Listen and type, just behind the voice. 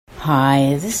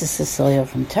Hi, this is Cecilia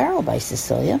from Tarot by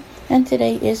Cecilia, and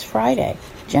today is Friday,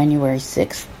 January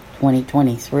 6th,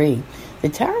 2023. The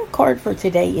tarot card for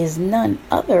today is none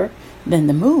other than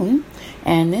the Moon,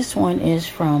 and this one is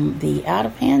from the Out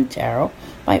of Hand Tarot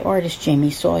by artist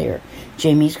Jamie Sawyer.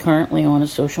 Jamie's currently on a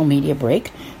social media break,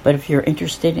 but if you're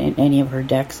interested in any of her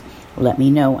decks, let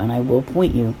me know and I will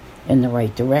point you in the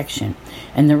right direction.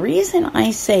 And the reason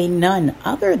I say none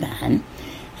other than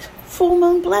full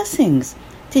moon blessings.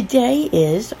 Today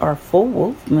is our full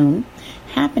wolf moon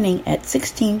happening at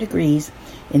 16 degrees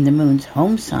in the moon's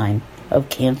home sign of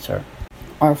Cancer.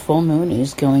 Our full moon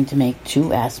is going to make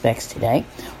two aspects today.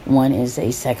 One is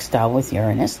a sextile with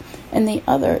Uranus, and the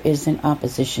other is in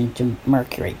opposition to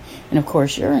Mercury. And of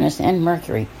course, Uranus and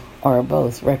Mercury are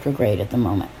both retrograde at the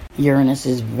moment. Uranus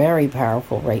is very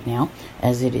powerful right now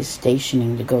as it is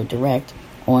stationing to go direct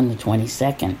on the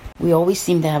 22nd. We always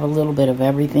seem to have a little bit of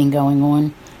everything going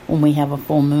on when we have a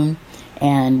full moon,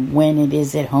 and when it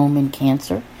is at home in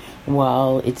Cancer,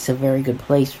 while it's a very good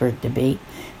place for it to be,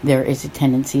 there is a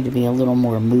tendency to be a little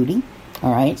more moody.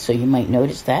 All right, so you might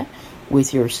notice that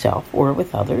with yourself or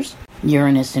with others.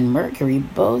 Uranus and Mercury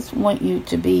both want you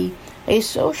to be a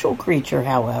social creature,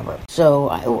 however. So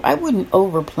I wouldn't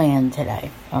overplan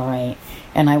today, all right?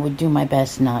 And I would do my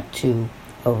best not to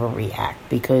overreact,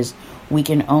 because we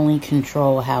can only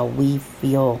control how we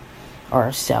feel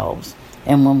ourselves.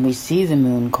 And when we see the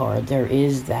moon card, there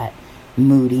is that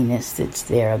moodiness that's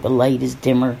there. The light is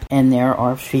dimmer, and there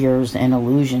are fears and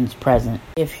illusions present.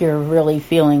 If you're really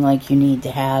feeling like you need to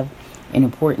have an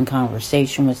important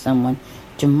conversation with someone,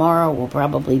 tomorrow will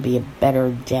probably be a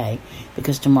better day,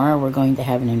 because tomorrow we're going to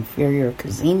have an inferior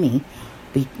cazimi,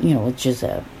 which is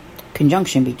a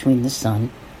conjunction between the Sun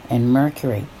and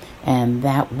Mercury. And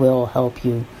that will help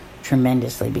you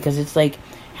tremendously, because it's like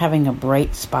having a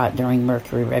bright spot during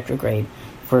Mercury retrograde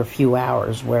for a few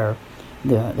hours where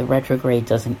the retrograde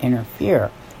doesn't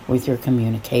interfere with your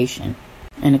communication.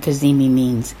 And a cazimi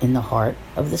means in the heart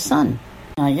of the sun.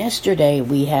 Now, yesterday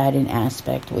we had an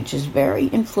aspect which is very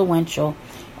influential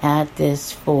at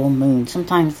this full moon.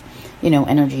 Sometimes,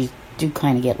 energies do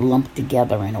kind of get lumped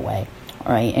together in a way.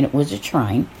 All right, and it was a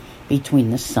trine between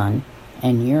the Sun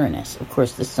and Uranus. Of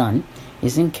course, the Sun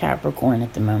is in Capricorn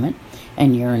at the moment,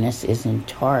 and Uranus is in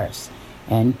Taurus.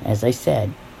 And as I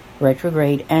said,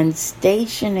 retrograde and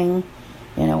stationing,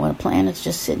 when a planet's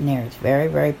just sitting there, it's very,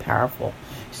 very powerful.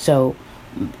 So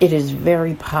it is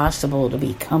very possible to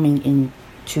be coming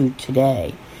into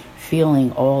today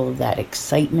feeling all of that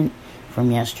excitement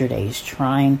from yesterday's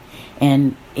trine.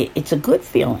 And it's a good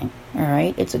feeling, all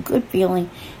right? It's a good feeling.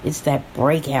 It's that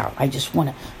breakout. I just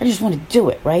want to do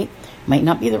it, right? Might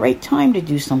not be the right time to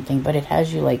do something, but it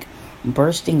has you like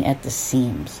bursting at the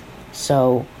seams.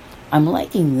 So I'm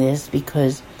liking this,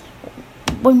 because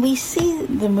when we see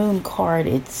the moon card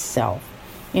itself,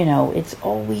 it's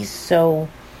always so,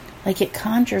 like, it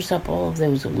conjures up all of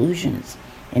those illusions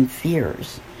and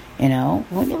fears.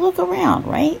 When you look around,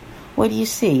 right? What do you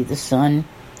see? The sun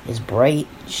is bright,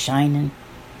 shining.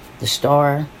 The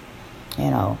star,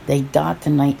 they dot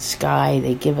the night sky.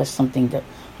 They give us something to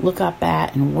look up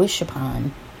at and wish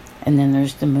upon. And then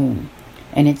there's the moon.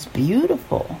 And it's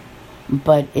beautiful,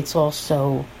 but it's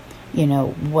also,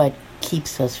 what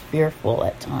keeps us fearful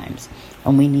at times.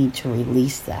 And we need to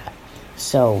release that.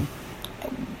 So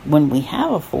when we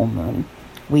have a full moon,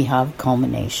 we have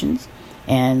culminations.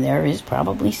 And there is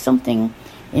probably something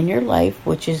in your life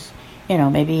which is,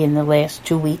 maybe in the last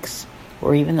 2 weeks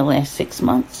or even the last 6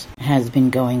 months has been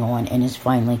going on and is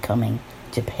finally coming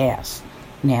to pass.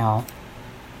 Now,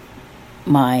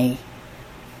 my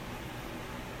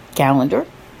calendar,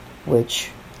 which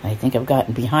I think I've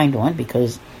gotten behind on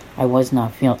because I was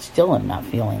still am not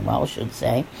feeling well, I should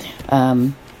say,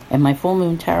 and my full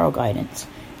moon tarot guidance.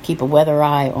 Keep a weather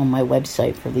eye on my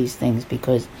website for these things,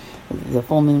 because the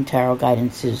full moon tarot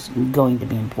guidance is going to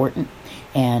be important,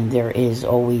 and there is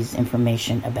always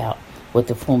information about what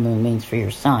the full moon means for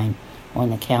your sign on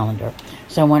the calendar.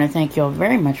 So I want to thank you all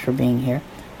very much for being here.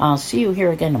 I'll see you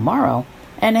here again tomorrow,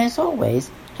 and as always,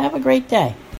 have a great day.